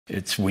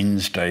It's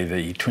Wednesday,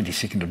 the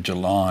 22nd of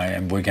July,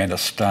 and we're going to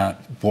start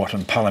what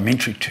in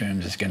parliamentary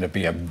terms is going to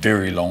be a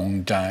very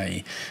long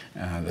day.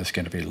 There's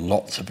going to be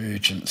lots of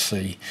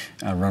urgency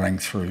running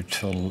through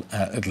till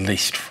at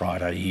least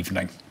Friday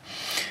evening.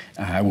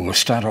 We'll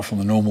start off in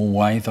the normal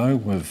way, though,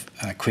 with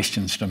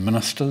questions to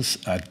ministers.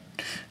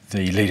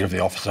 The Leader of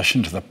the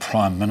Opposition to the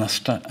Prime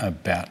Minister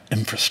about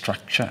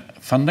infrastructure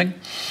funding,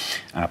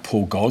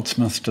 Paul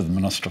Goldsmith to the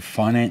Minister of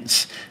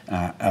Finance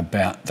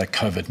about the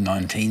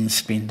COVID-19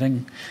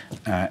 spending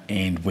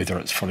and whether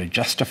it's fully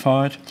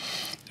justified,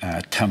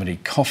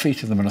 Tamati Coffey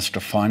to the Minister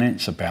of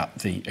Finance about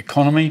the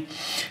economy,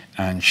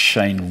 and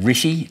Shane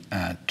Retty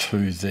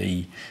to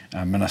the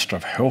Minister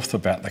of Health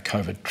about the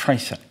COVID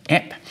Tracer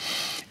app,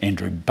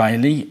 Andrew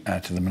Bailey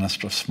to the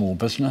Minister of Small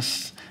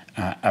Business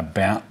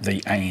about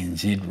the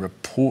ANZ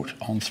report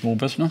on small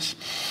business,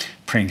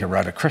 Priyanka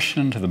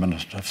Radhakrishnan to the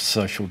Minister of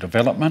Social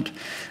Development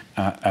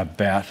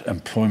about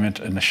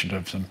employment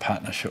initiatives in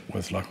partnership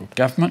with local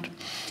government,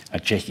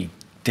 Jackie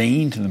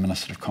Dean to the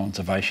Minister of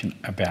Conservation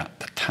about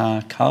the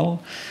tā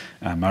cull,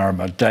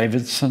 Marama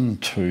Davidson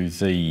to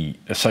the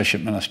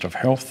Associate Minister of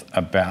Health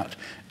about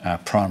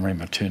primary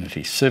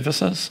maternity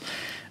services,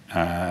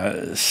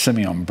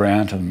 Simeon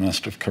Brown to the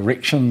Minister of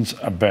Corrections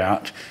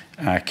about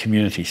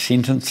community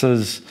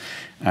sentences,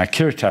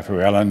 Kira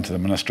Tapu-Allen to the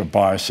Minister of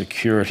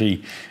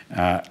Biosecurity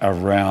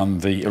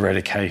around the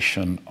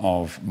eradication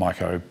of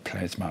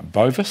Mycoplasma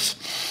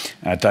bovis,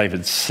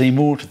 David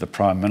Seymour to the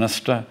Prime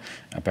Minister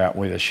about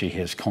whether she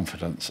has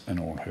confidence in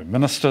all her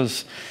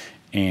ministers,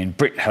 and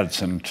Brett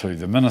Hudson to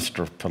the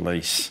Minister of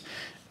Police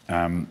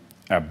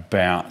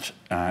about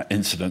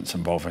incidents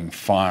involving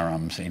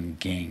firearms and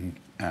gang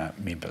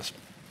members.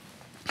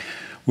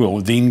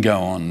 We'll then go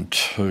on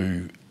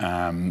to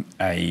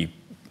a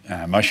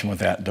motion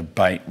without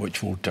debate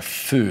which will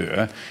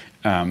defer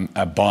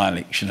a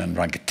by-election in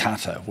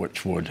Rangitata,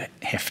 which would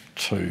have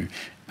to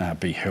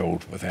be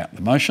held without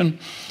the motion.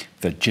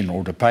 The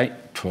general debate,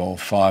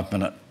 12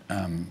 5-minute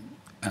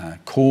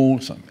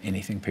calls,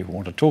 anything people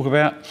want to talk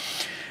about.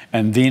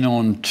 And then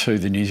on to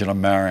the New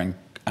Zealand Maori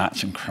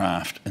Arts and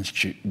Craft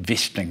Institute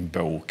Vesting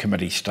Bill,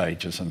 committee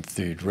stages and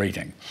third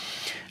reading.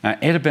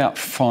 At about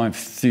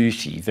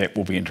 5:30, that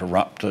will be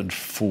interrupted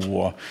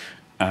for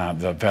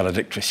the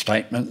valedictory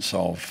statements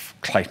of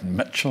Clayton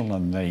Mitchell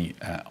and the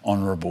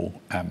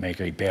Honourable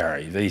Maggie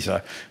Barry. These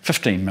are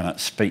 15-minute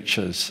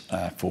speeches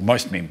for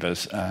most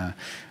members,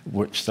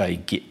 which they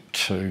get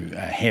to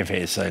have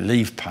as they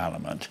leave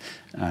Parliament,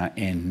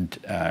 and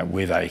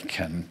where they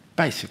can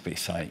basically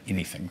say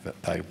anything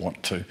that they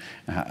want to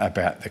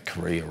about the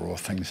career or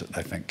things that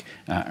they think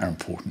are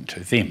important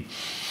to them.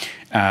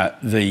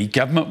 The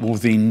government will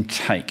then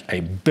take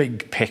a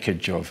big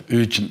package of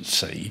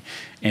urgency,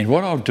 and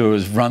what I'll do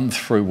is run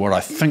through what I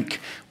think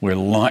we're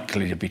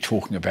likely to be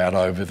talking about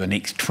over the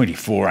next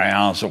 24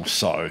 hours or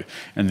so,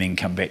 and then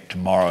come back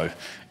tomorrow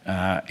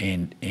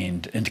and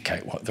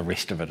indicate what the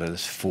rest of it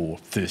is for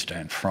Thursday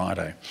and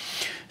Friday.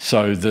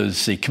 So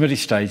there's the committee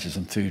stages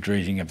and third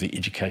reading of the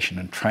Education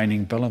and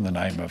Training Bill in the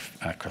name of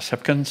Chris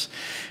Hipkins,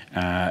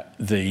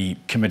 the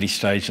committee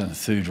stage and the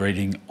third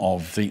reading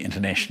of the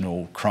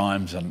International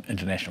Crimes and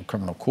International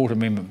Criminal Court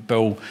Amendment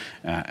Bill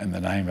in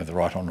the name of the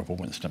Right Honourable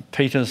Winston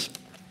Peters,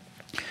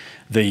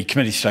 the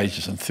committee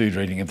stages and third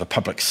reading of the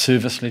Public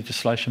Service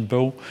Legislation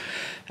Bill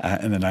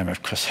in the name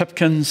of Chris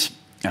Hipkins,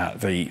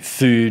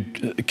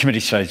 the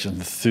committee stage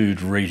and the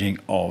third reading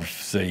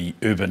of the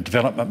Urban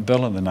Development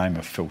Bill in the name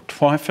of Phil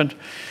Twyford,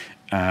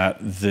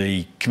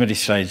 the committee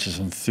stages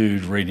and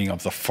third reading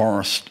of the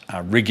Forest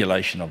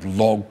Regulation of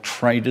Log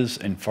Traders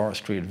and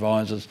Forestry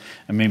Advisors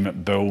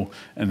Amendment Bill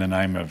in the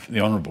name of the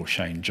Honourable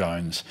Shane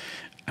Jones,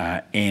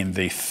 and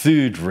the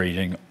third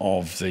reading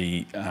of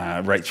the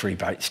Rates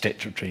Rebate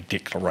Statutory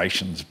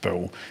Declarations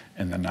Bill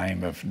in the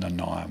name of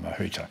Nanaia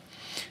Mahuta.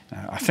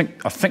 I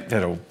think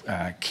that'll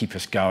keep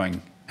us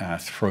going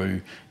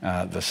through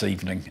this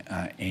evening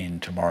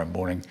and tomorrow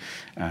morning.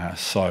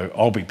 So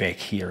I'll be back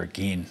here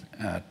again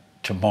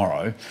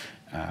tomorrow.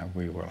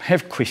 We will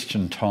have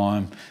question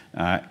time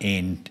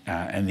and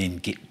then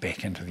get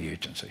back into the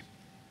urgency.